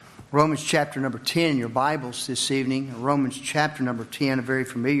Romans chapter number 10 in your Bibles this evening. Romans chapter number 10, a very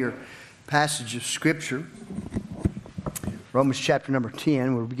familiar passage of Scripture. Romans chapter number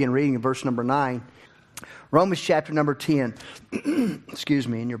 10, we'll begin reading in verse number 9. Romans chapter number 10, excuse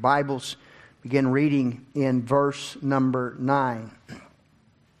me, in your Bibles, begin reading in verse number 9.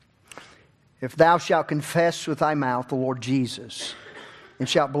 If thou shalt confess with thy mouth the Lord Jesus, and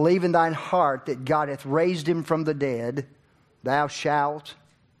shalt believe in thine heart that God hath raised him from the dead, thou shalt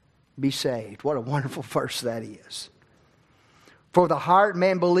be saved. What a wonderful verse that is. For the heart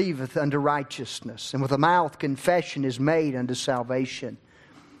man believeth unto righteousness, and with the mouth confession is made unto salvation.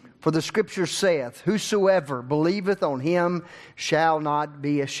 For the Scripture saith, whosoever believeth on him shall not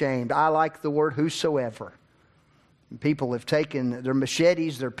be ashamed. I like the word whosoever. People have taken their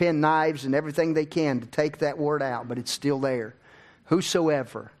machetes, their penknives, and everything they can to take that word out, but it's still there.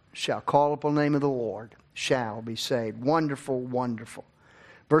 Whosoever shall call upon the name of the Lord shall be saved. Wonderful, wonderful.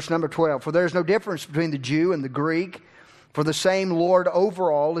 Verse number 12, for there is no difference between the Jew and the Greek, for the same Lord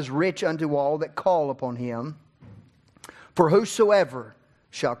over all is rich unto all that call upon him. For whosoever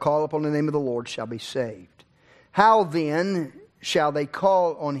shall call upon the name of the Lord shall be saved. How then shall they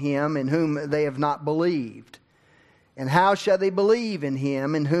call on him in whom they have not believed? And how shall they believe in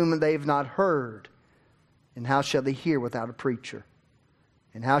him in whom they have not heard? And how shall they hear without a preacher?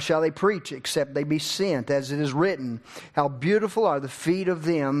 And how shall they preach except they be sent? As it is written, how beautiful are the feet of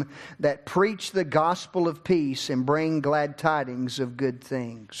them that preach the gospel of peace and bring glad tidings of good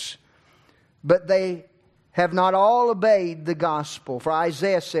things. But they have not all obeyed the gospel. For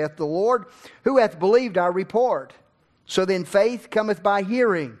Isaiah saith, the Lord, who hath believed our report? So then faith cometh by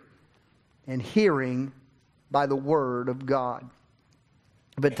hearing, and hearing by the word of God.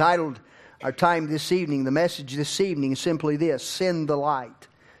 I've entitled our time this evening, the message this evening is simply this: send the light.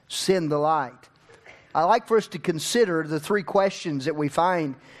 Send the light. I'd like for us to consider the three questions that we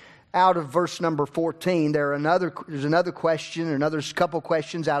find out of verse number 14. There's another question, another couple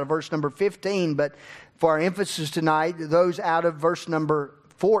questions out of verse number 15, but for our emphasis tonight, those out of verse number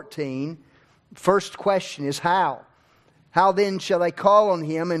 14. First question is how? How then shall they call on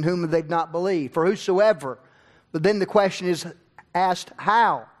him in whom they've not believed? For whosoever. But then the question is asked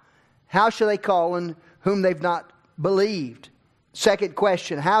how? How shall they call on whom they've not believed? Second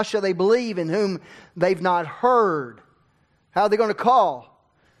question, how shall they believe in whom they've not heard? How are they going to call?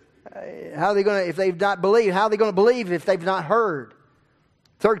 How are they going to, if they've not believed, how are they going to believe if they've not heard?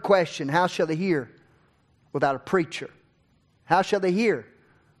 Third question, how shall they hear without a preacher? How shall they hear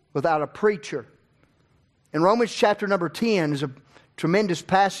without a preacher? In Romans chapter number 10 is a tremendous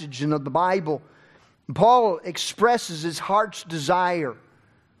passage in the Bible. Paul expresses his heart's desire.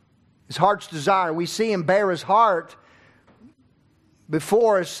 His heart's desire. We see him bare his heart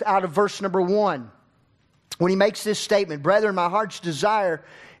before us out of verse number 1. When he makes this statement, brethren, my heart's desire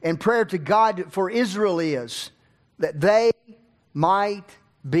and prayer to God for Israel is that they might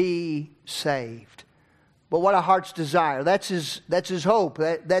be saved. But what a heart's desire. That's his hope.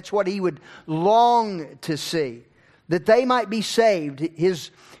 That's what he would long to see. That they might be saved,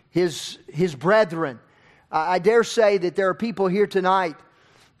 his brethren. I dare say that there are people here tonight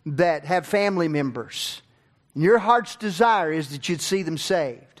that have family members. And your heart's desire is that you'd see them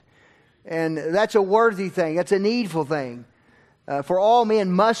saved. And that's a worthy thing. That's a needful thing. For all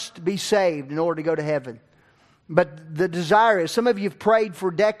men must be saved in order to go to heaven. But the desire is, some of you have prayed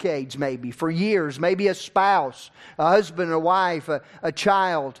for decades maybe, for years. Maybe a spouse, a husband, a wife, a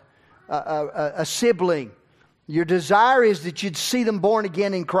child, a sibling. Your desire is that you'd see them born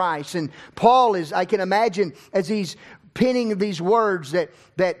again in Christ. And Paul is, I can imagine, as he's penning these words, that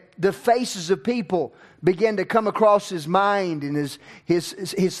the faces of people begin to come across his mind and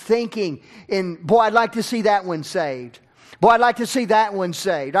his thinking. And boy, I'd like to see that one saved. Boy, I'd like to see that one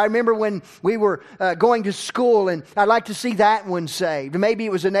saved. I remember when we were going to school, and I'd like to see that one saved. Maybe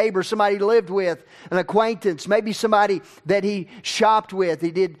it was a neighbor, somebody he lived with, an acquaintance, maybe somebody that he shopped with,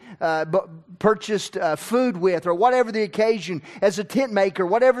 he did purchased food with, or whatever the occasion, as a tent maker,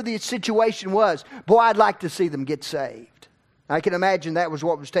 whatever the situation was. Boy, I'd like to see them get saved. I can imagine that was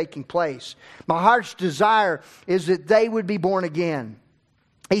what was taking place. My heart's desire is that they would be born again.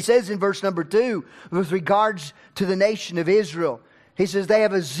 He says in verse number 2, with regards to the nation of Israel, he says they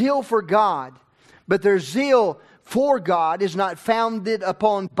have a zeal for God, but their zeal for God is not founded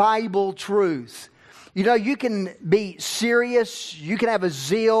upon Bible truth. You know, you can be serious, you can have a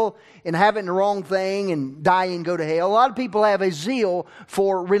zeal in having the wrong thing and die and go to hell. A lot of people have a zeal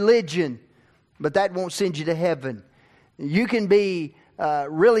for religion, but that won't send you to heaven. You can be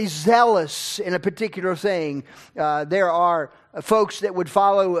really zealous in a particular thing. There are folks that would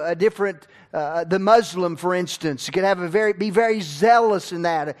follow a different, the Muslim, for instance, could be very zealous in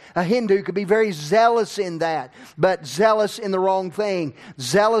that. A Hindu could be very zealous in that, but zealous in the wrong thing,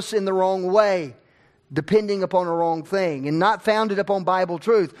 zealous in the wrong way, depending upon a wrong thing, and not founded upon Bible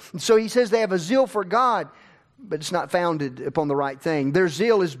truth. And so he says they have a zeal for God, but it's not founded upon the right thing. Their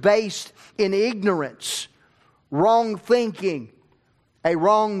zeal is based in ignorance, wrong thinking, a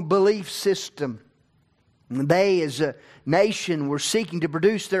wrong belief system. And they, as a nation, were seeking to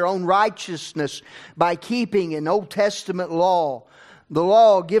produce their own righteousness by keeping an Old Testament law. The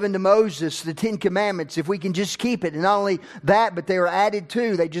law given to Moses, the Ten Commandments, if we can just keep it. And not only that, but they were added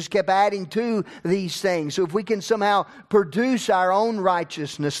to. They just kept adding to these things. So if we can somehow produce our own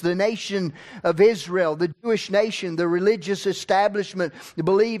righteousness, the nation of Israel, the Jewish nation, the religious establishment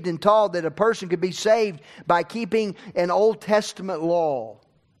believed and taught that a person could be saved by keeping an Old Testament law.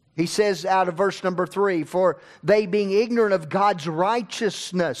 He says out of verse number 3, for they being ignorant of God's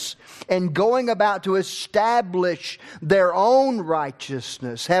righteousness and going about to establish their own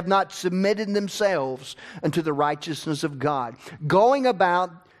righteousness, have not submitted themselves unto the righteousness of God. Going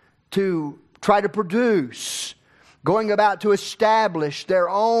about to try to produce, going about to establish their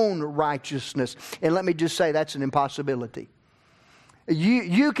own righteousness. And let me just say, that's an impossibility.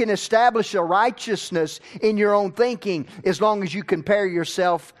 You can establish a righteousness in your own thinking as long as you compare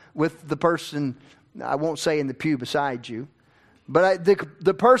yourself with the person, I won't say in the pew beside you, but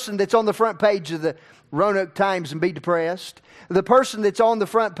the person that's on the front page of the Roanoke Times and be depressed, the person that's on the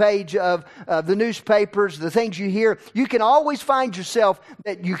front page of the newspapers, the things you hear, you can always find yourself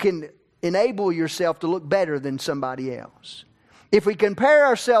that you can enable yourself to look better than somebody else. If we compare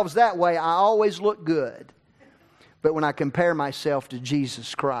ourselves that way, I always look good. But when I compare myself to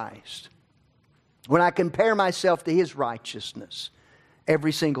Jesus Christ, when I compare myself to His righteousness,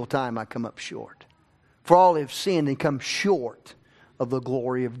 every single time I come up short. For all have sinned and come short of the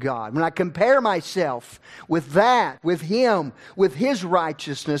glory of God. When I compare myself with that, with Him, with His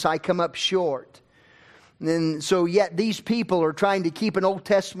righteousness, I come up short. And so yet these people are trying to keep an Old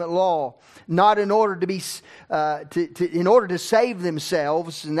Testament law, not in order to be, in order to save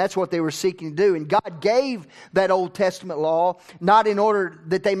themselves, and that's what they were seeking to do. And God gave that Old Testament law not in order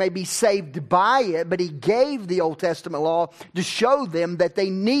that they may be saved by it, but He gave the Old Testament law to show them that they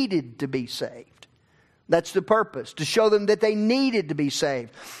needed to be saved. That's the purpose, to show them that they needed to be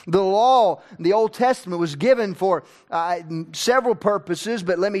saved. The law, the Old Testament, was given for several purposes,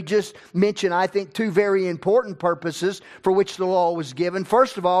 but let me just mention, I think, two very important purposes for which the law was given.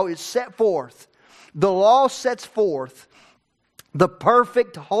 First of all, it's set forth. The law sets forth the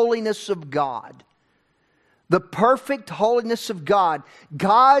perfect holiness of God. The perfect holiness of God.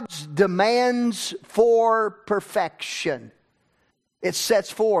 God's demands for perfection. It sets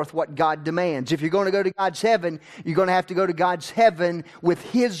forth what God demands. If you're going to go to God's heaven, you're going to have to go to God's heaven with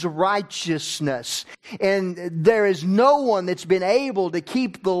His righteousness. And there is no one that's been able to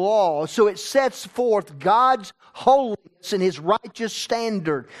keep the law. So it sets forth God's holiness and His righteous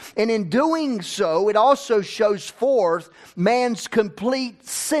standard. And in doing so, it also shows forth man's complete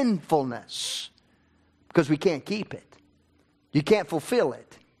sinfulness. Because we can't keep it. You can't fulfill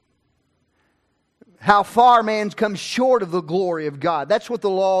it. How far man's come short of the glory of God. That's what the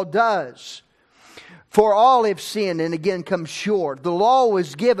law does. For all have sinned and again come short. The law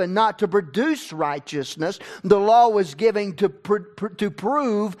was given not to produce righteousness. The law was given to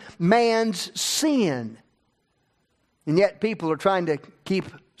prove man's sin. And yet people are trying to keep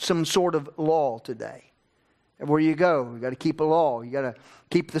some sort of law today. Where you go, you got to keep a law. You got to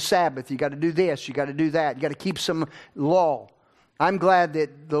keep the Sabbath. You got to do this. You got to do that. You got to keep some law. I'm glad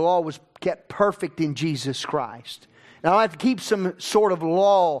that the law was kept perfect in Jesus Christ. Now I have to keep some sort of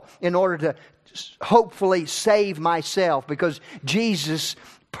law in order to hopefully save myself, because Jesus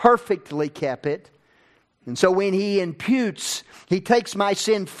perfectly kept it. And so when He imputes, He takes my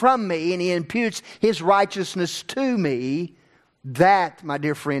sin from me and He imputes His righteousness to me. That, my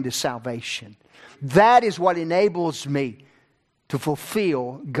dear friend, is salvation. That is what enables me to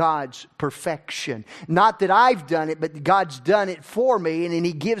fulfill God's perfection. Not that I've done it, but God's done it for me, and then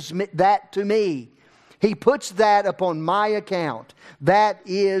He gives that to me. He puts that upon my account. That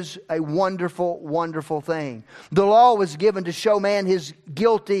is a wonderful, wonderful thing. The law was given to show man his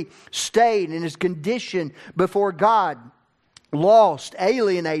guilty state and his condition before God. Lost,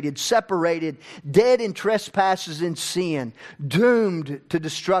 alienated, separated, dead in trespasses and sin, doomed to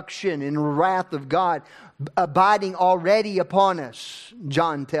destruction and wrath of God, abiding already upon us,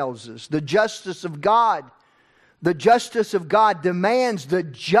 John tells us. The justice of God demands the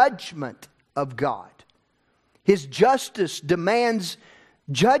judgment of God. His justice demands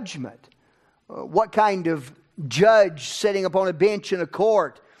judgment. What kind of judge sitting upon a bench in a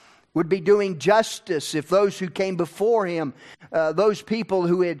court would be doing justice if those who came before him, those people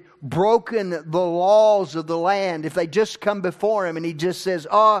who had broken the laws of the land, if they just come before him and he just says,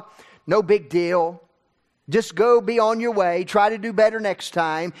 "Oh, no big deal. Just go be on your way. Try to do better next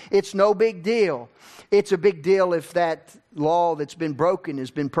time. It's no big deal." It's a big deal if that law that's been broken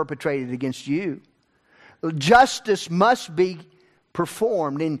has been perpetrated against you. Justice must be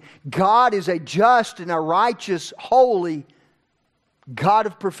performed. And God is a just and a righteous, holy God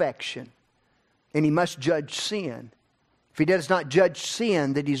of perfection. And He must judge sin. If He does not judge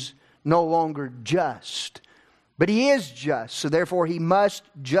sin, then He's no longer just. But He is just, so therefore He must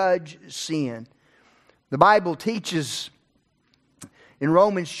judge sin. The Bible teaches in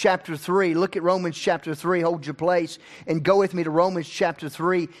Romans chapter 3, look at Romans chapter 3, hold your place, and go with me to Romans chapter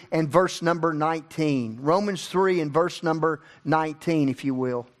 3 and verse number 19. Romans 3 and verse number 19, if you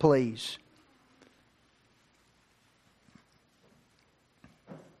will, please.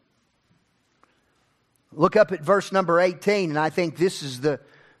 Look up at verse number 18, and I think this is the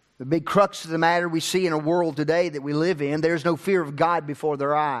big crux of the matter we see in a world today that we live in. There's no fear of God before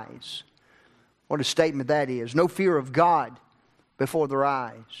their eyes. What a statement that is. No fear of God before their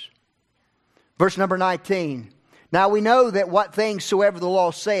eyes. Verse number 19. Now we know that what things soever the law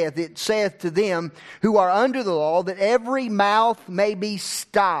saith, it saith to them who are under the law, that every mouth may be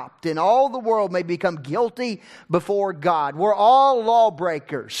stopped, and all the world may become guilty before God. We're all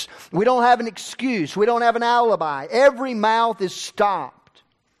lawbreakers. We don't have an excuse. We don't have an alibi. Every mouth is stopped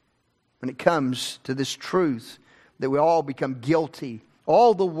when it comes to this truth that we all become guilty.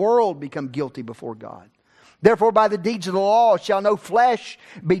 All the world become guilty before God. Therefore, by the deeds of the law shall no flesh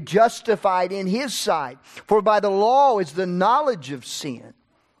be justified in His sight. For by the law is the knowledge of sin.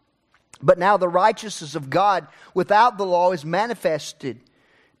 But now the righteousness of God without the law is manifested,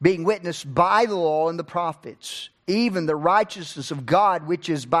 being witnessed by the law and the prophets, even the righteousness of God, which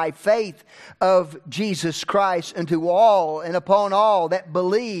is by faith of Jesus Christ unto all and upon all that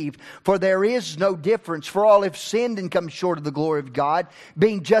believe. For there is no difference. For all have sinned and come short of the glory of God,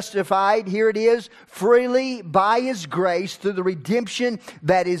 being justified, here it is, freely by His grace through the redemption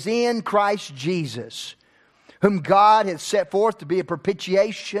that is in Christ Jesus, whom God hath set forth to be a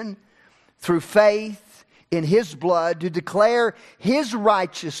propitiation through faith in His blood, to declare His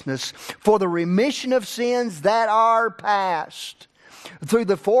righteousness for the remission of sins that are past. Through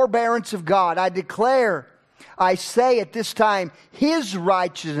the forbearance of God, I declare, I say at this time, His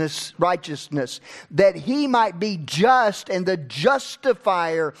righteousness, that He might be just and the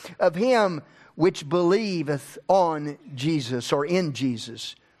justifier of him which believeth on Jesus, or in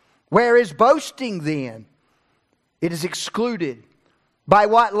Jesus. Where is boasting then? It is excluded. By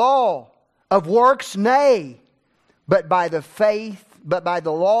what law? Of works? Nay, but by the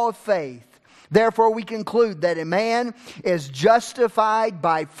law of faith. Therefore we conclude that a man is justified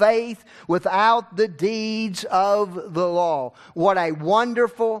by faith without the deeds of the law. What a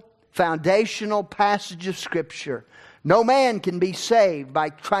wonderful foundational passage of Scripture. No man can be saved by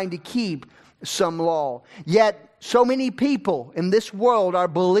trying to keep some law. Yet so many people in this world are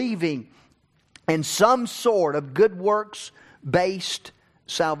believing in some sort of good works based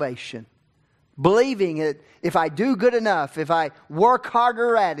salvation. Believing that if I do good enough, if I work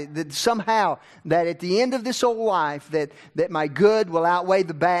harder at it, that somehow, that at the end of this old life, that my good will outweigh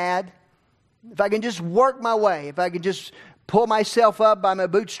the bad. If I can just work my way, if I can just pull myself up by my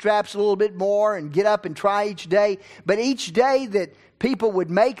bootstraps a little bit more and get up and try each day. But each day that people would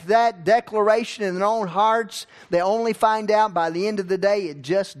make that declaration in their own hearts, they only find out by the end of the day it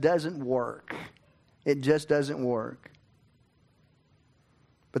just doesn't work. It just doesn't work.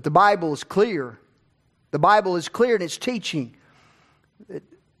 But the Bible is clear. The Bible is clear in its teaching that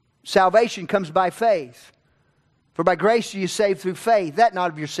salvation comes by faith. For by grace are you saved through faith, that not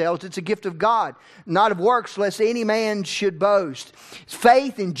of yourselves, it's a gift of God, not of works, lest any man should boast. It's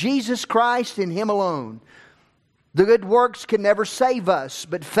faith in Jesus Christ, in Him alone. The good works can never save us,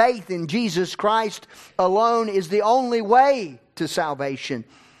 but faith in Jesus Christ alone is the only way to salvation.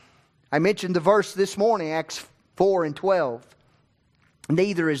 I mentioned the verse this morning, Acts 4 and 12.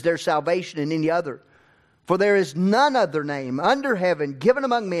 Neither is there salvation in any other. For there is none other name under heaven given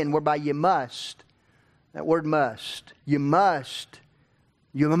among men whereby you must. That word must. You must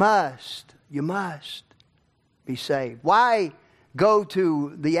be saved. Why go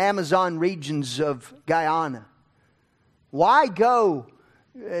to the Amazon regions of Guyana? Why go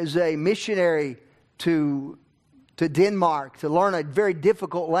as a missionary to Denmark to learn a very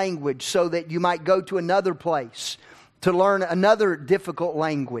difficult language so that you might go to another place to learn another difficult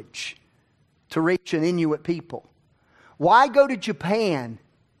language? to reach an Inuit people? Why go to Japan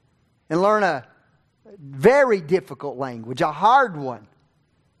and learn a very difficult language, a hard one?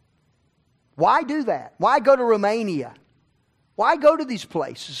 Why do that? Why go to Romania? Why go to these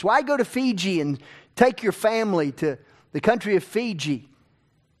places? Why go to Fiji and take your family to the country of Fiji,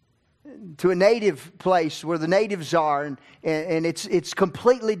 to a native place where the natives are, and it's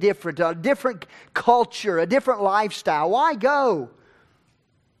completely different, a different culture, a different lifestyle? Why go?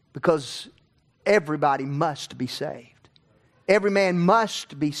 Because everybody must be saved. Every man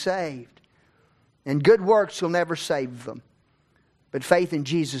must be saved. And good works will never save them. But faith in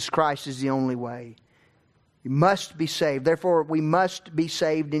Jesus Christ is the only way. You must be saved. Therefore, we must be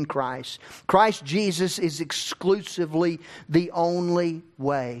saved in Christ. Christ Jesus is exclusively the only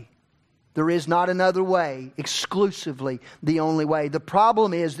way. There is not another way. Exclusively the only way. The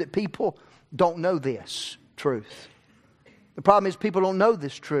problem is that people don't know this truth. The problem is people don't know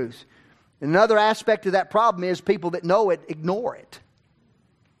this truth. Another aspect of that problem is people that know it ignore it.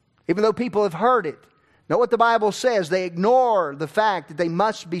 Even though people have heard it, know what the Bible says, they ignore the fact that they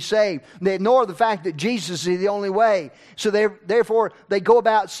must be saved. They ignore the fact that Jesus is the only way. So therefore, they go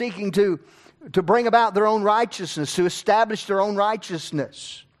about seeking to bring about their own righteousness, to establish their own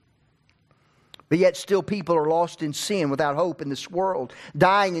righteousness. But yet still people are lost in sin without hope in this world,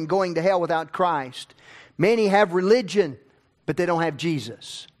 dying and going to hell without Christ. Many have religion, but they don't have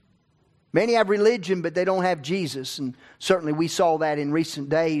Jesus. Many have religion, but they don't have Jesus. And certainly we saw that in recent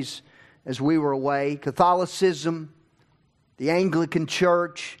days as we were away. Catholicism, the Anglican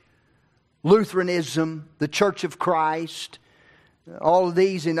Church, Lutheranism, the Church of Christ, all of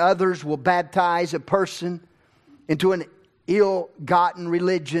these and others will baptize a person into an ill-gotten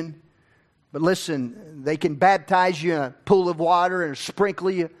religion. But listen, they can baptize you in a pool of water and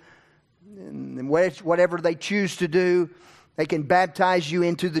sprinkle you, and whatever they choose to do. They can baptize you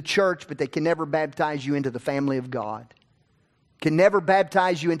into the church, but they can never baptize you into the family of God. Can never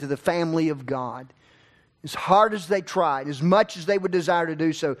baptize you into the family of God. As hard as they try, as much as they would desire to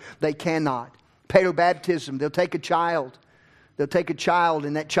do so, they cannot. Pedobaptism, they'll take a child. They'll take a child,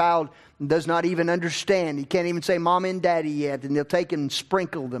 and that child does not even understand. He can't even say mom and daddy yet, and they'll take him and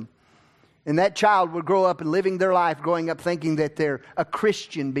sprinkle them. And that child will grow up and living their life, growing up thinking that they're a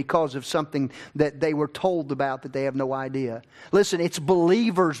Christian because of something that they were told about that they have no idea. Listen, it's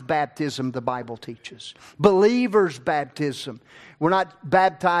believers' baptism the Bible teaches. Believers' baptism. We're not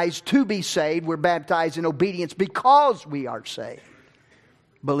baptized to be saved. We're baptized in obedience because we are saved.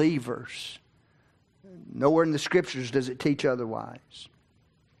 Believers. Nowhere in the Scriptures does it teach otherwise.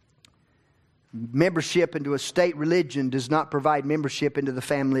 Membership into a state religion does not provide membership into the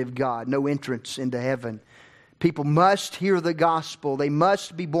family of God. No entrance into heaven. People must hear the gospel. They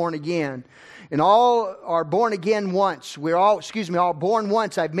must be born again. And all are born again once. We're all born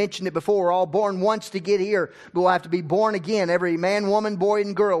once. I've mentioned it before. We're all born once to get here. But we'll have to be born again. Every man, woman, boy,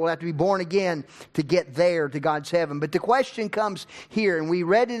 and girl will have to be born again to get there to God's heaven. But the question comes here, and we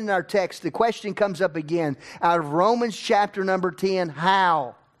read it in our text. The question comes up again out of Romans chapter number 10.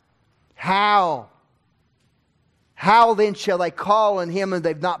 How? How? How then shall they call on Him whom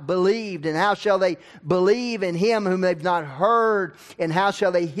they've not believed? And how shall they believe in Him whom they've not heard? And how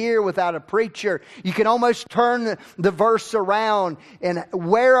shall they hear without a preacher? You can almost turn the verse around. And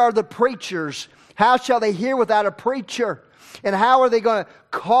where are the preachers? How shall they hear without a preacher? And how are they going to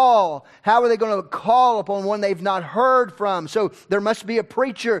call? How are they going to call upon one they've not heard from? So there must be a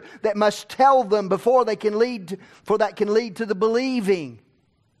preacher that must tell them before they can lead, for that can lead to the believing.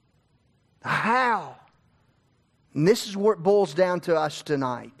 How? And this is what it boils down to us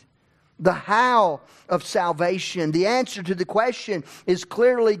tonight. The how of salvation. The answer to the question is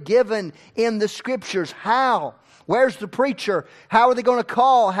clearly given in the Scriptures. How? Where's the preacher? How are they going to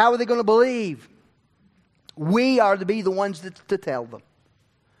call? How are they going to believe? We are to be the ones to tell them.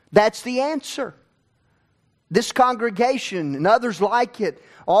 That's the answer. This congregation and others like it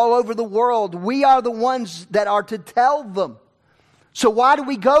all over the world, we are the ones that are to tell them. So why do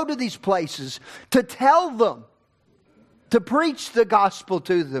we go to these places? To tell them. To preach the gospel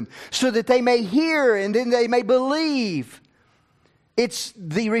to them. So that they may hear and then they may believe. It's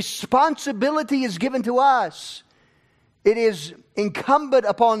the responsibility is given to us. It is incumbent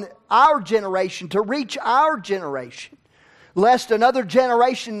upon our generation to reach our generation. Lest another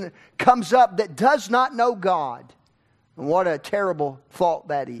generation comes up that does not know God. And what a terrible thought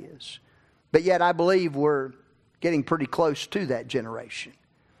that is. But yet I believe we're getting pretty close to that generation.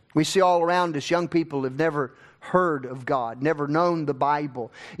 We see all around us young people have never heard of God, never known the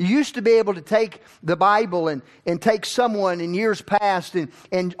Bible. You used to be able to take the Bible and take someone in years past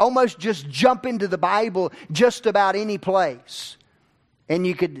and almost just jump into the Bible just about any place. and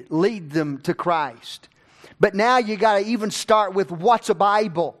you could lead them to Christ. But now you got to even start with what's a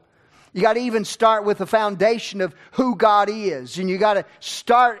Bible. You got to even start with the foundation of who God is. And you got to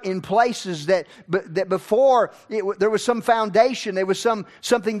start in places that before there was some foundation. There was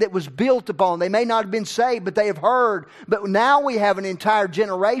something that was built upon. They may not have been saved, but they have heard. But now we have an entire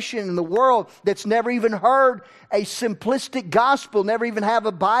generation in the world that's never even heard a simplistic gospel, never even have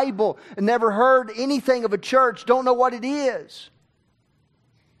a Bible, and never heard anything of a church, don't know what it is.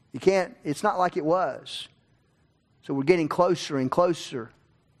 It's not like it was. So we're getting closer and closer.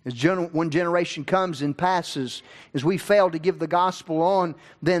 As one generation comes and passes, as we fail to give the gospel on,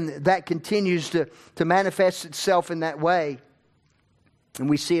 then that continues to manifest itself in that way. And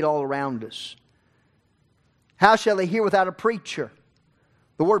we see it all around us. How shall they hear without a preacher?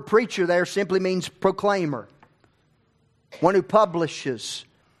 The word preacher there simply means proclaimer. One who publishes,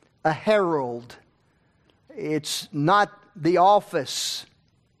 a herald. It's not the office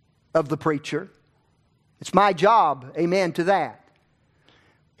of the preacher. It's my job, amen to that.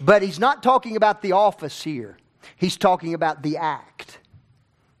 But he's not talking about the office here. He's talking about the act.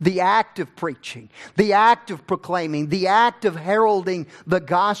 The act of preaching. The act of proclaiming. The act of heralding the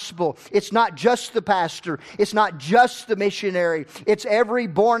gospel. It's not just the pastor. It's not just the missionary. It's every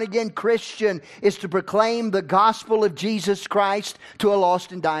born-again Christian is to proclaim the gospel of Jesus Christ to a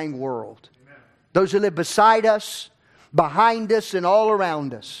lost and dying world. Amen. Those who live beside us, behind us, and all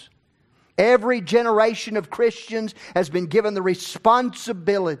around us. Every generation of Christians has been given the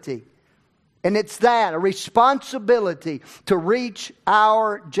responsibility, and it's a responsibility to reach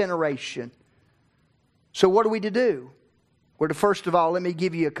our generation. So what are we to do? Well, first of all, let me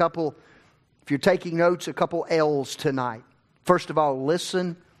give you a couple, if you're taking notes, a couple L's tonight. First of all,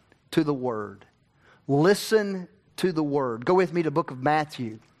 listen to the Word. Listen to the Word. Go with me to the book of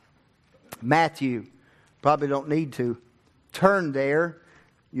Matthew. Matthew, probably don't need to turn there.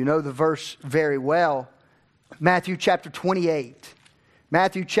 You know the verse very well. Matthew chapter 28.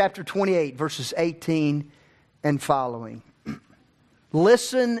 Matthew chapter 28, verses 18 and following.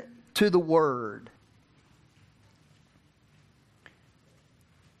 Listen to the Word.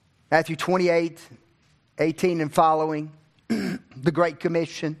 Matthew 28, 18 and following. The Great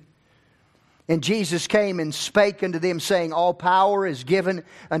Commission. And Jesus came and spake unto them, saying, All power is given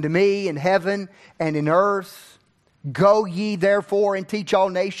unto me in heaven and in earth. Go ye therefore and teach all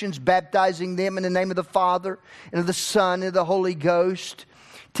nations, baptizing them in the name of the Father and of the Son and of the Holy Ghost,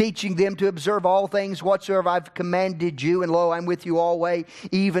 teaching them to observe all things whatsoever I've commanded you. And lo, I'm with you always,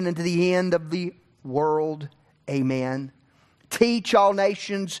 even unto the end of the world. Amen. Teach all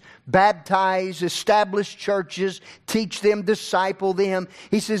nations, baptize, establish churches, teach them, disciple them.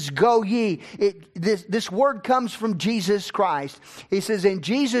 He says, go ye. This word comes from Jesus Christ. He says, and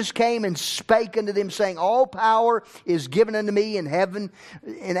Jesus came and spake unto them, saying, All power is given unto me in heaven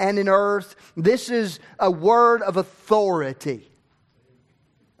and in earth. This is a word of authority.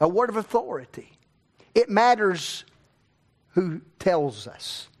 A word of authority. It matters who tells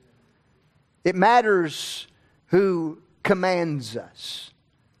us. It matters who commands us.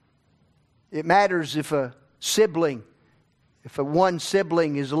 It matters if one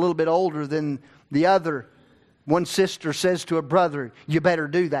sibling is a little bit older than the other. One sister says to a brother, you better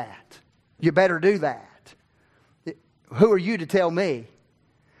do that. You better do that. Who are you to tell me?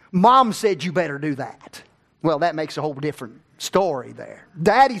 Mom said you better do that. Well, that makes a whole different story there.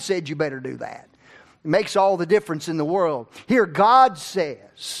 Daddy said you better do that. It makes all the difference in the world. Here God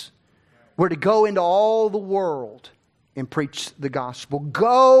says we're to go into all the world and preach the gospel.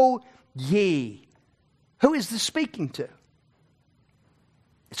 Go ye. Who is this speaking to?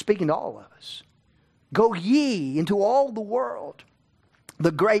 It's speaking to all of us. Go ye into all the world.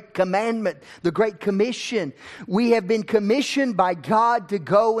 The great commandment, the great commission. We have been commissioned by God to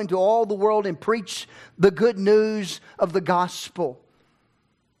go into all the world and preach the good news of the gospel.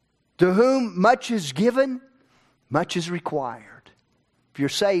 To whom much is given, much is required. If you're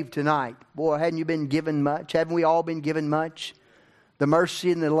saved tonight, boy, hadn't you been given much? Haven't we all been given much? The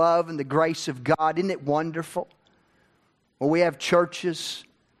mercy and the love and the grace of God. Isn't it wonderful? Well, we have churches.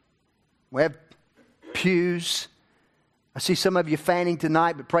 We have pews. I see some of you fanning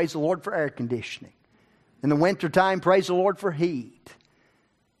tonight, but praise the Lord for air conditioning. In the wintertime, praise the Lord for heat.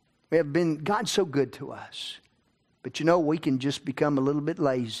 God's so good to us. But you know, we can just become a little bit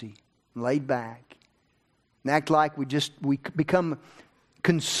lazy and laid back. And act like we become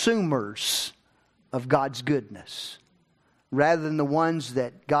consumers of God's goodness, rather than the ones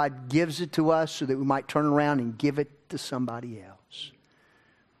that God gives it to us so that we might turn around and give it to somebody else.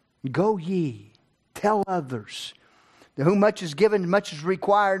 Go ye, tell others. To whom much is given, much is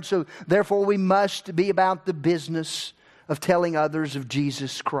required. So therefore we must be about the business of telling others of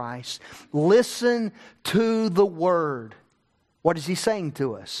Jesus Christ. Listen to the Word. What is He saying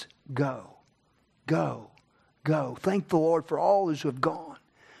to us? Go, go, go. Thank the Lord for all those who have gone.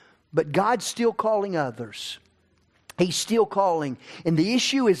 But God's still calling others. He's still calling. And the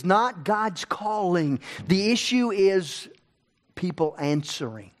issue is not God's calling. The issue is people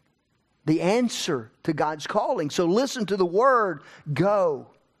answering. The answer to God's calling. So listen to the Word. Go.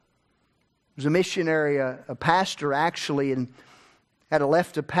 There was a missionary, a pastor actually, and had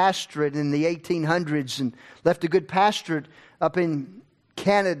left a pastorate in the 1800s and left a good pastorate up in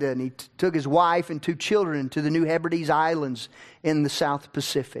Canada. And he took his wife and 2 children to the New Hebrides Islands in the South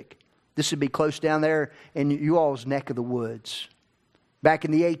Pacific. This would be close down there in you all's neck of the woods. Back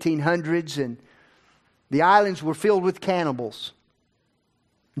in the 1800s, and the islands were filled with cannibals.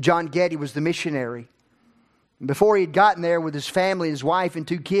 John Getty was the missionary. Before he had gotten there with his family, his wife and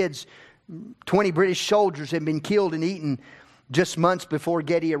 2 kids, 20 British soldiers had been killed and eaten just months before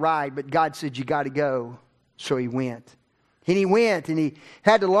Getty arrived. But God said, you got to go. So he went. And he went and he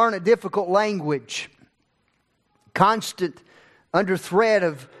had to learn a difficult language. Constant under threat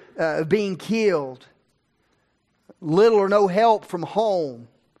of being killed. Little or no help from home.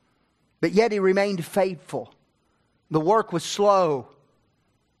 But yet he remained faithful. The work was slow.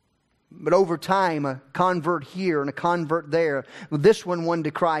 But over time, a convert here and a convert there. This one won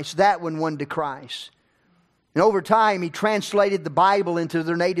to Christ. That one won to Christ. And over time, he translated the Bible into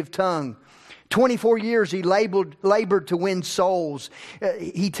their native tongue. 24 years he labored to win souls.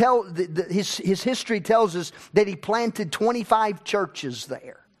 His history tells us that he planted 25 churches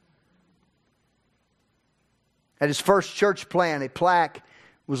there. At his first church plant, a plaque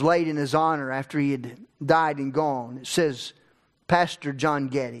was laid in his honor after he had died and gone. It says, Pastor John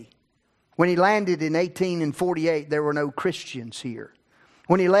Getty. When he landed in 1848, there were no Christians here.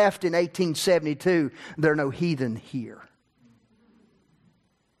 When he left in 1872, there are no heathen here.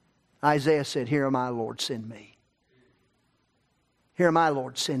 Isaiah said, here am I, Lord, send me. Here am I,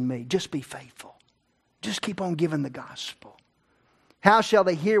 Lord, send me. Just be faithful. Just keep on giving the gospel. How shall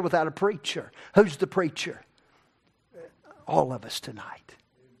they hear without a preacher? Who's the preacher? All of us tonight.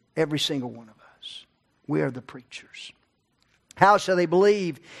 Every single one of us. We are the preachers. How shall they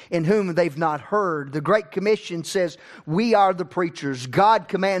believe in whom they've not heard? The Great Commission says we are the preachers. God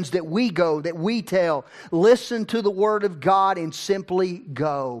commands that we go, that we tell. Listen to the Word of God and simply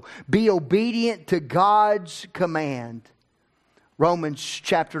go. Be obedient to God's command. Romans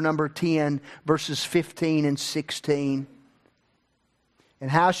chapter number 10, verses 15 and 16. And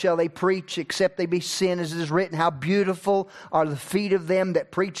how shall they preach except they be sent, as it is written, how beautiful are the feet of them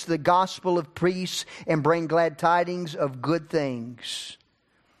that preach the gospel of peace and bring glad tidings of good things.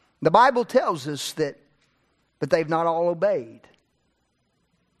 The Bible tells us that, but they've not all obeyed.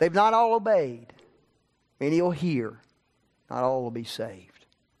 They've not all obeyed. Many will hear, not all will be saved.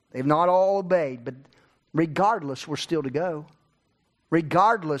 They've not all obeyed, but regardless, we're still to go.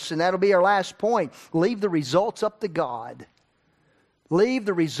 Regardless, and that'll be our last point, leave the results up to God. Leave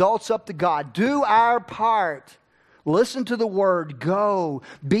the results up to God. Do our part. Listen to the Word. Go.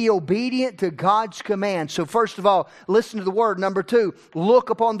 Be obedient to God's command. So first of all, listen to the Word. Number 2, look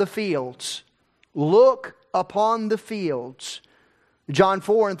upon the fields. Look upon the fields. John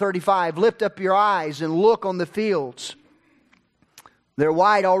 4:35, lift up your eyes and look on the fields. They're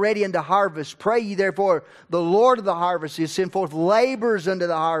white already unto harvest. Pray ye therefore the Lord of the harvest is sent forth laborers unto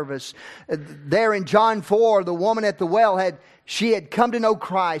the harvest. There in John 4, the woman at the well had come to know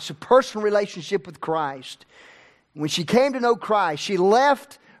Christ, a personal relationship with Christ. When she came to know Christ, she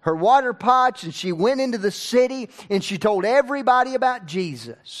left her water pots and she went into the city and she told everybody about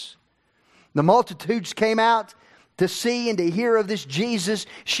Jesus. The multitudes came out to see and to hear of this Jesus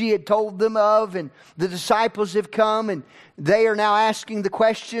she had told them of, and the disciples have come and they are now asking the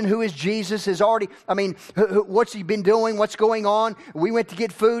question, who is Jesus? What's he been doing? What's going on? We went to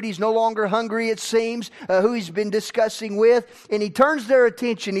get food. He's no longer hungry, it seems. Who he's been discussing with. And he turns their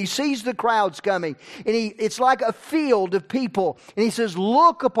attention. He sees the crowds coming. And it's like a field of people. And he says,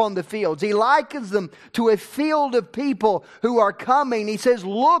 look upon the fields. He likens them to a field of people who are coming. He says,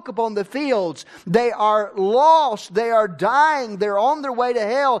 look upon the fields. They are lost. They are dying. They're on their way to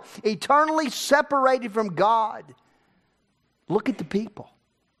hell, eternally separated from God. Look at the people.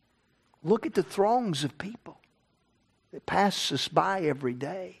 Look at the throngs of people that pass us by every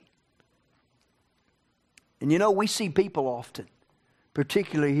day. And you know, we see people often,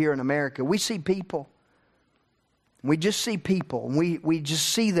 particularly here in America. We see people. We just see people. And we just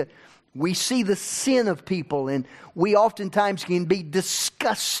see we see the sin of people. And we oftentimes can be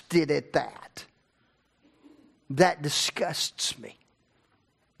disgusted at that. That disgusts me.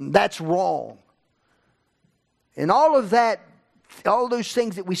 That's wrong. And all of that, all those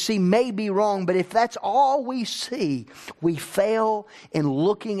things that we see may be wrong, but if that's all we see, we fail in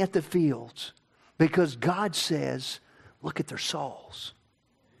looking at the fields. Because God says, look at their souls.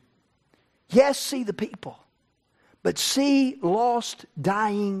 Yes, see the people, but see lost,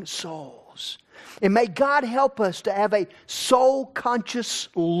 dying souls. And may God help us to have a soul-conscious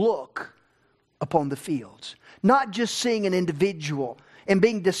look upon the fields. Not just seeing an individual and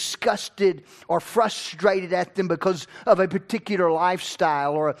being disgusted or frustrated at them because of a particular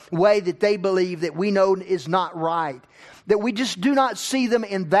lifestyle or a way that they believe that we know is not right. That we just do not see them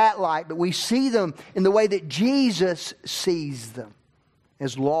in that light, but we see them in the way that Jesus sees them,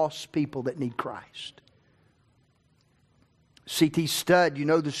 as lost people that need Christ. C.T. Studd, you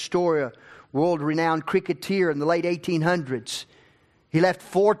know the story, a world-renowned cricketer in the late 1800s. He left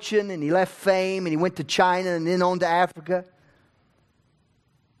fortune and he left fame and he went to China and then on to Africa.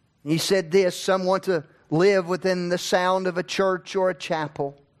 He said this, some want to live within the sound of a church or a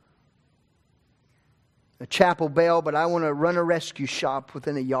chapel bell, but I want to run a rescue shop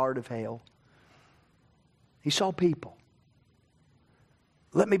within a yard of hell. He saw people.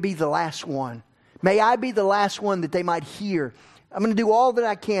 Let me be the last one. May I be the last one that they might hear. I'm going to do all that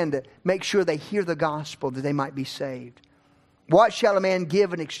I can to make sure they hear the gospel, that they might be saved. What shall a man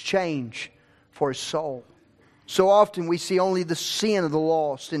give in exchange for his soul? So often we see only the sin of the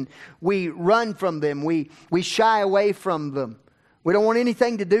lost, and we run from them. We shy away from them. We don't want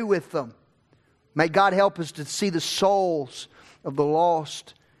anything to do with them. May God help us to see the souls of the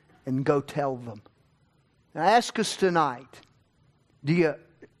lost and go tell them. Now, I ask us tonight, do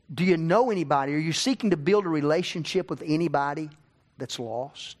you know anybody? Are you seeking to build a relationship with anybody that's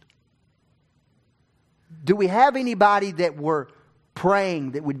lost? Do we have anybody that we're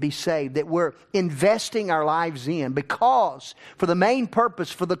praying that would be saved, that we're investing our lives in because, for the main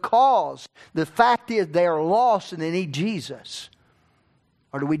purpose, for the cause, the fact is they are lost and they need Jesus?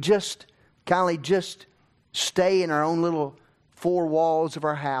 Or do we just kindly just stay in our own little four walls of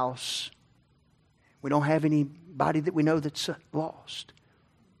our house? We don't have anybody that we know that's lost.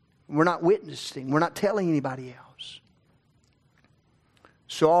 We're not witnessing. We're not telling anybody else.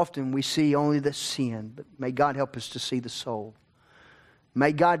 So often we see only the sin, but may God help us to see the soul.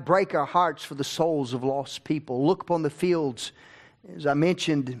 May God break our hearts for the souls of lost people. Look upon the fields. As I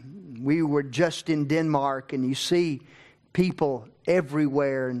mentioned, we were just in Denmark, and you see people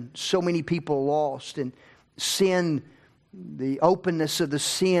everywhere, and so many people lost. And sin, the openness of the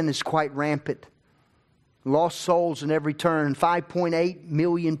sin is quite rampant. Lost souls in every turn. 5.8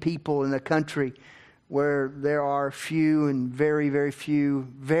 million people in a country where there are few and very, very few,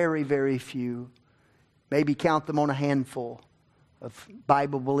 very, very few. Maybe count them on a handful of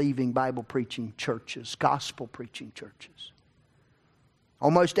Bible-believing, Bible-preaching churches, gospel-preaching churches.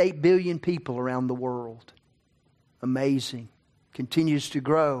 Almost 8 billion people around the world. Amazing. Continues to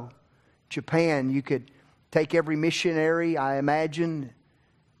grow. Japan, you could take every missionary, I imagine,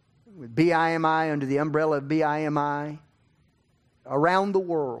 with BIMI, under the umbrella of BIMI, around the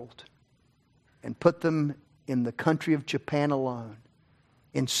world, and put them in the country of Japan alone.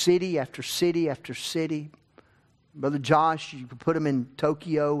 In city after city after city. Brother Josh, you could put them in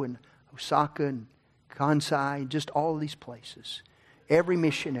Tokyo and Osaka and Kansai, just all of these places. Every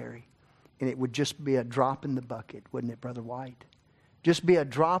missionary. And it would just be a drop in the bucket, wouldn't it, Brother White? Just be a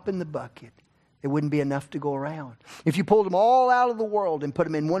drop in the bucket. It wouldn't be enough to go around. If you pulled them all out of the world and put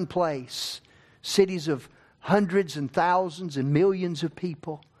them in one place, cities of hundreds and thousands and millions of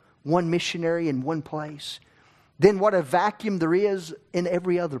people, one missionary in one place, then what a vacuum there is in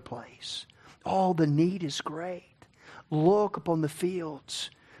every other place. Oh, the need is great. Look upon the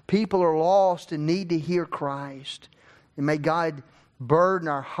fields. People are lost and need to hear Christ. And may God burden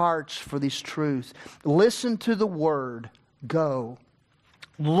our hearts for this truth. Listen to the word. Go.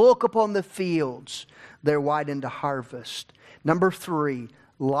 Look upon the fields. They're white unto harvest. Number 3,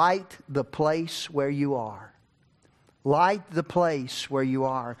 light the place where you are. Light the place where you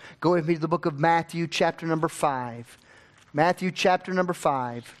are. Go with me to the book of Matthew, chapter number 5. Matthew, chapter number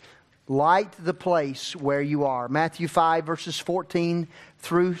 5. Light the place where you are. Matthew 5, verses 14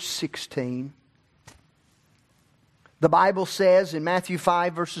 through 16. The Bible says in Matthew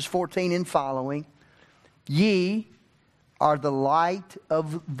 5, verses 14 and following, ye are the light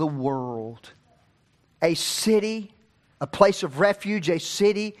of the world. A city, a place of refuge, a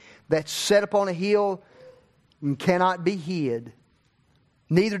city that's set upon a hill and cannot be hid.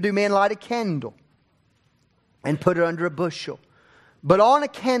 Neither do men light a candle and put it under a bushel, but on a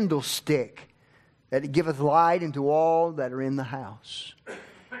candlestick, that it giveth light unto all that are in the house.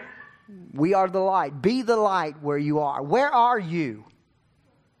 We are the light. Be the light where you are. Where are you?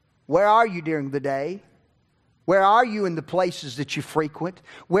 Where are you during the day? Where are you in the places that you frequent?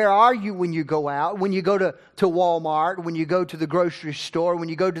 Where are you when you go out? When you go to Walmart, when you go to the grocery store, when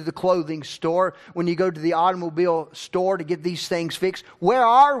you go to the clothing store, when you go to the automobile store to get these things fixed? Where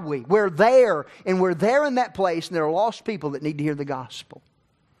are we? We're there, and we're there in that place, and there are lost people that need to hear the gospel.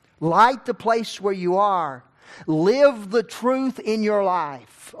 Light the place where you are. Live the truth in your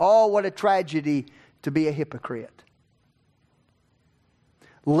life. Oh, what a tragedy to be a hypocrite.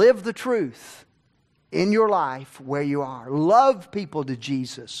 Live the truth in your life where you are. Love people to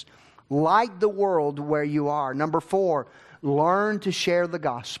Jesus. Light the world where you are. Number 4, learn to share the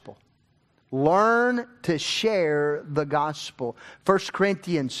gospel. Learn to share the gospel. 1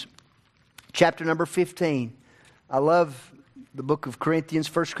 Corinthians chapter number 15. I love the book of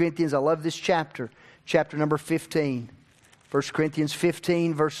Corinthians. 1 Corinthians, I love this chapter. Chapter number 15. 1 Corinthians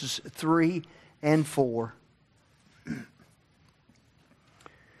 15 verses 3 and 4.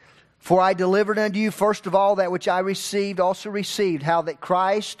 For I delivered unto you first of all that which I also received, how that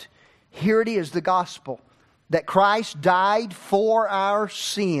Christ, here it is, the gospel, that Christ died for our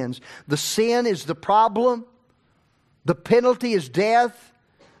sins. The sin is the problem. The penalty is death,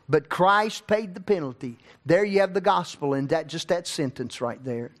 but Christ paid the penalty. There you have the gospel in just that sentence right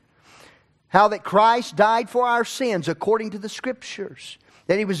there. How that Christ died for our sins according to the Scriptures.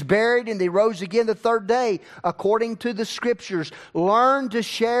 That He was buried and He rose again the third day according to the Scriptures. Learn to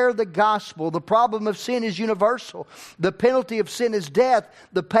share the gospel. The problem of sin is universal. The penalty of sin is death.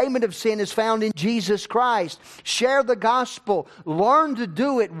 The payment of sin is found in Jesus Christ. Share the gospel. Learn to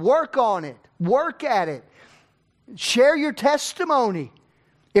do it. Work on it. Work at it. Share your testimony.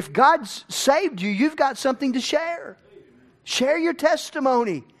 If God's saved you, you've got something to share. Share your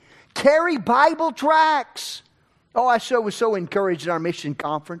testimony. Carry Bible tracts. Oh, I was so encouraged in our mission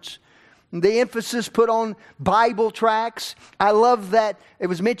conference. The emphasis put on Bible tracts. I love that. It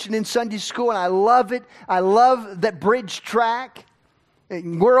was mentioned in Sunday school, and I love it. I love that bridge track.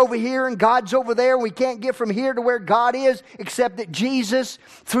 We're over here and God's over there. We can't get from here to where God is, except that Jesus,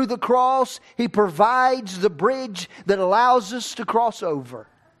 through the cross, He provides the bridge that allows us to cross over.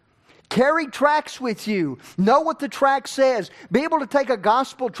 Carry tracts with you. Know what the tract says. Be able to take a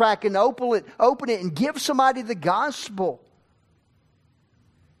gospel tract and open it and give somebody the gospel.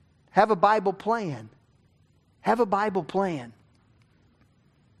 Have a Bible plan. Have a Bible plan.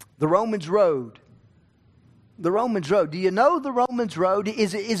 The Romans Road. The Romans Road. Do you know the Romans Road?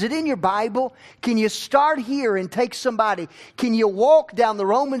 Is it in your Bible? Can you start here and take somebody? Can you walk down the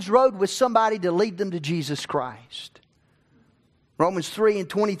Romans Road with somebody to lead them to Jesus Christ? Romans 3 and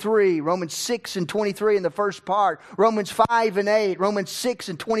 23, Romans 6 and 23 in the first part, Romans 5 and 8, Romans 6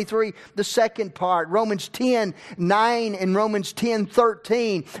 and 23 the second part, Romans 10, 9 and Romans 10,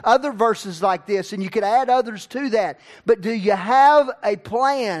 13. Other verses like this, and you could add others to that. But do you have a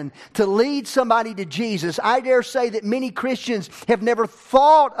plan to lead somebody to Jesus? I dare say that many Christians have never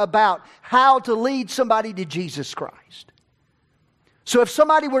thought about how to lead somebody to Jesus Christ. So if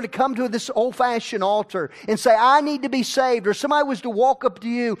somebody were to come to this old-fashioned altar and say, I need to be saved, or somebody was to walk up to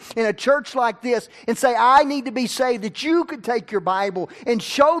you in a church like this and say, I need to be saved, that you could take your Bible and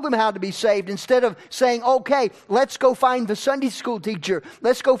show them how to be saved instead of saying, okay, let's go find the Sunday school teacher,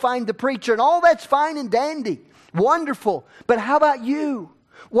 let's go find the preacher, and all that's fine and dandy. Wonderful. But how about you?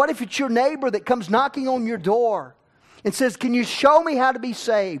 What if it's your neighbor that comes knocking on your door and says, can you show me how to be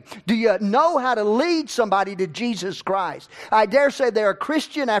saved? Do you know how to lead somebody to Jesus Christ? I dare say there are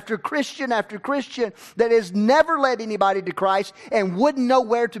Christian after Christian after Christian that has never led anybody to Christ and wouldn't know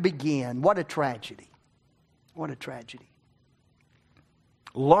where to begin. What a tragedy. What a tragedy.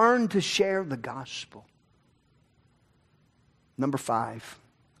 Learn to share the gospel. Number 5,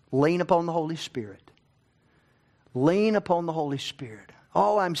 lean upon the Holy Spirit. Lean upon the Holy Spirit.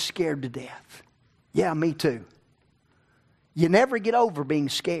 Oh, I'm scared to death. Yeah, me too. You never get over being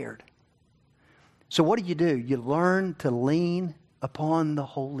scared. So what do? You learn to lean upon the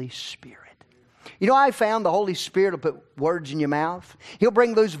Holy Spirit. You know, I found the Holy Spirit will put words in your mouth. He'll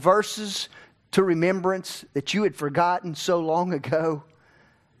bring those verses to remembrance that you had forgotten so long ago.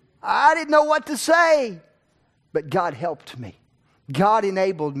 I didn't know what to say, but God helped me. God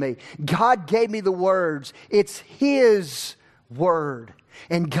enabled me. God gave me the words. It's His Word.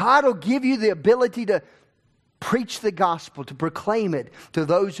 And God will give you the ability to preach the gospel, to proclaim it to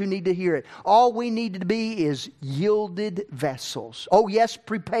those who need to hear it. All we need to be is yielded vessels. Oh yes,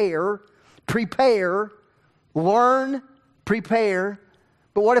 prepare, learn, prepare.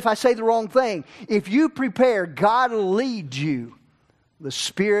 But what if I say the wrong thing? If you prepare, God will lead you. The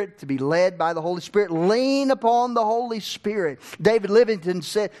Spirit, to be led by the Holy Spirit. Lean upon the Holy Spirit. David Livingston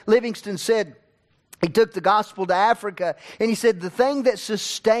said, He took the gospel to Africa, and he said, the thing that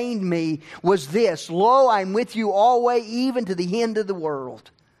sustained me was this: lo, I'm with you always, even to the end of the world.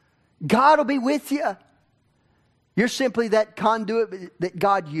 God will be with you. You're simply that conduit that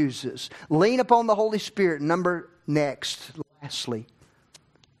God uses. Lean upon the Holy Spirit. Lastly,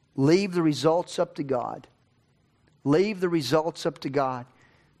 leave the results up to God. Leave the results up to God.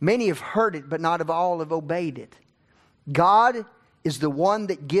 Many have heard it, but not all have obeyed it. God is the one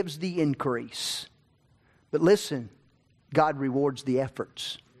that gives the increase. But listen, God rewards the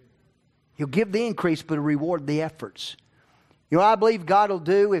efforts. He'll give the increase, but He'll reward the efforts. You know what I believe God will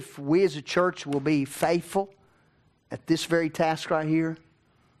do if we as a church will be faithful at this very task right here?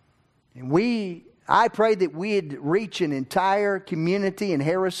 And I pray that we'd reach an entire community in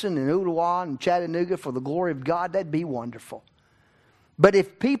Harrison and Ooltewah and Chattanooga for the glory of God. That'd be wonderful. But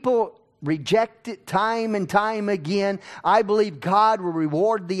if people reject it time and time again, I believe God will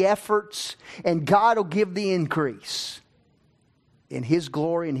reward the efforts and God will give the increase in His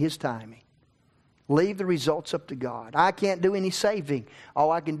glory and His timing. Leave the results up to God. I can't do any saving.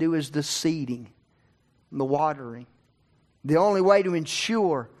 All I can do is the seeding and the watering. The only way to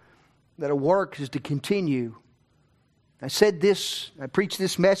ensure that a work is to continue. I preached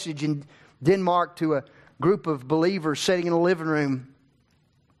this message in Denmark to a group of believers sitting in a living room.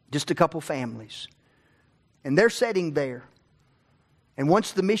 Just a couple families. And they're sitting there. And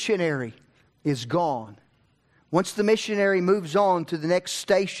once the missionary is gone, once the missionary moves on to the next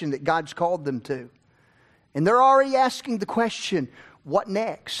station that God's called them to, and they're already asking the question, what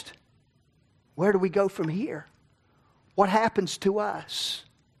next? Where do we go from here? What happens to us?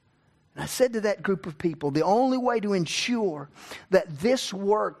 And I said to that group of people, the only way to ensure that this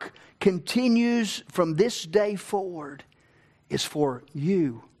work continues from this day forward is for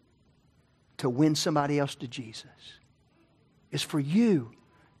you to win somebody else to Jesus. It's for you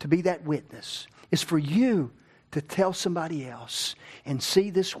to be that witness. It's for you to tell somebody else and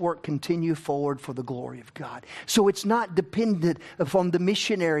see this work continue forward for the glory of God. So it's not dependent upon the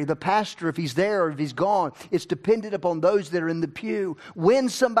missionary, the pastor, if he's there or if he's gone. It's dependent upon those that are in the pew. Win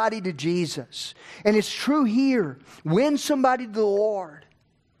somebody to Jesus. And it's true here. Win somebody to the Lord.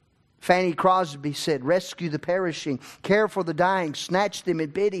 Fanny Crosby said, rescue the perishing, care for the dying, snatch them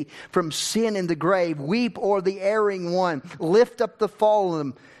in pity from sin and the grave, weep o'er the erring one, lift up the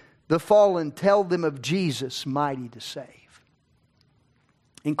fallen, tell them of Jesus, mighty to save.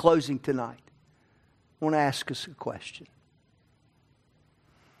 In closing tonight, I want to ask us a question.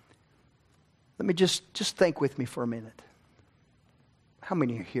 Let me just think with me for a minute. How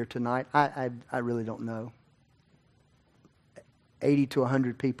many are here tonight? I really don't know. 80 to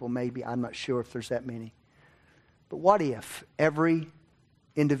 100 people maybe. I'm not sure if there's that many. But what if every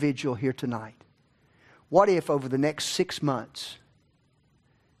individual here tonight, what if over the next 6 months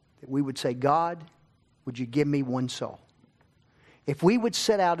that we would say, God, would you give me one soul? If we would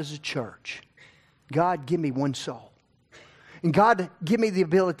set out as a church, God, give me one soul. And God, give me the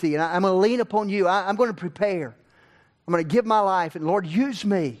ability, and I'm going to lean upon you. I'm going to prepare. I'm going to give my life, and Lord, use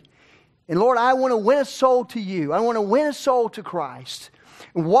me. And Lord, I want to win a soul to you. I want to win a soul to Christ.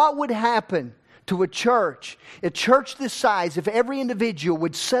 And what would happen to a church this size, if every individual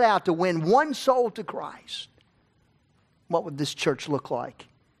would set out to win one soul to Christ? What would this church look like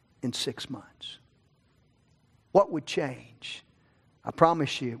in 6 months? What would change? I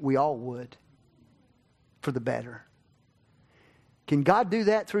promise you, we all would, for the better. Can God do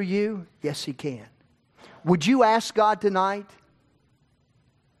that through you? Yes, He can. Would you ask God tonight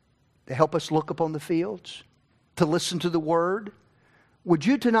to help us look upon the fields, to listen to the Word? Would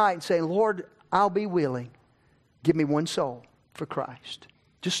you tonight say, Lord, I'll be willing. Give me one soul for Christ.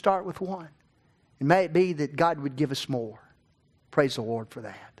 Just start with one. And may it be that God would give us more. Praise the Lord for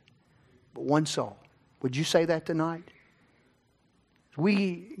that. But one soul. Would you say that tonight? As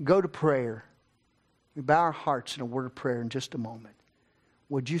we go to prayer, we bow our hearts in a word of prayer in just a moment.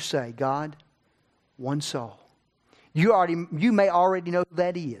 Would you say, God, one soul? You may already know who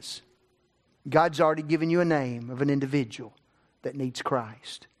that is. God's already given you a name of an individual that needs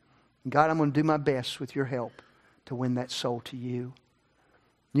Christ. And God, I'm going to do my best with your help to win that soul to you.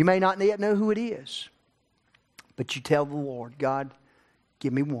 You may not yet know who it is, but you tell the Lord, God,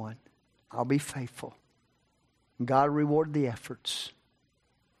 give me one. I'll be faithful. And God will reward the efforts.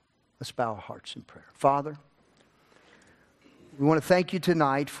 Let's bow our hearts in prayer. Father, we want to thank you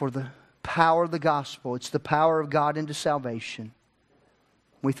tonight for the power of the gospel. It's the power of God into salvation.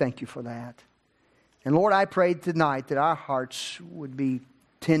 We thank you for that. And Lord, I pray tonight that our hearts would be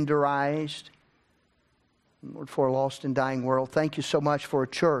tenderized. Lord, for a lost and dying world. Thank you so much for a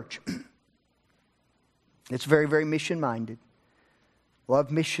church that's very, very mission-minded.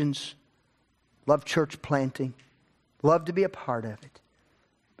 Love missions. love church planting, love to be a part of it.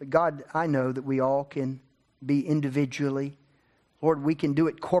 But God, I know that we all can be individually. Lord, we can do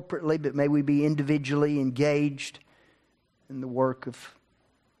it corporately, but may we be individually engaged in the work of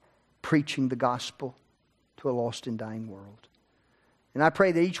preaching the gospel to a lost and dying world. And I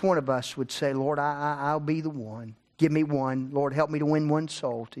pray that each one of us would say, Lord, I'll be the one. Give me one. Lord, help me to win one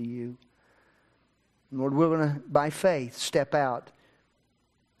soul to you. And Lord, we're going to, by faith, step out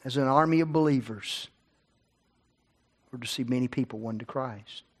as an army of believers, Lord, to see many people won to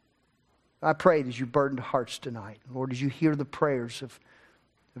Christ. I pray as you burdened hearts tonight, Lord, as you hear the prayers of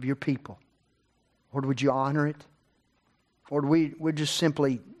your people, Lord, would you honor it? Lord, we're just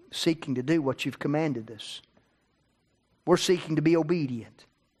simply seeking to do what you've commanded us. We're seeking to be obedient.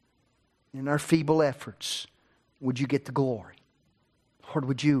 In our feeble efforts, would you get the glory? Lord,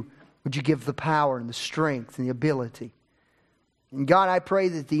 would you give the power and the strength and the ability? And God, I pray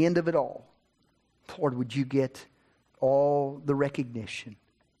that at the end of it all, Lord, would you get all the recognition?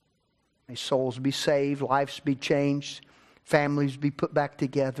 May souls be saved, lives be changed, families be put back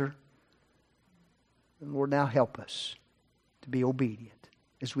together. And Lord, now help us to be obedient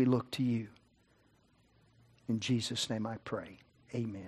as we look to you. In Jesus' name I pray. Amen.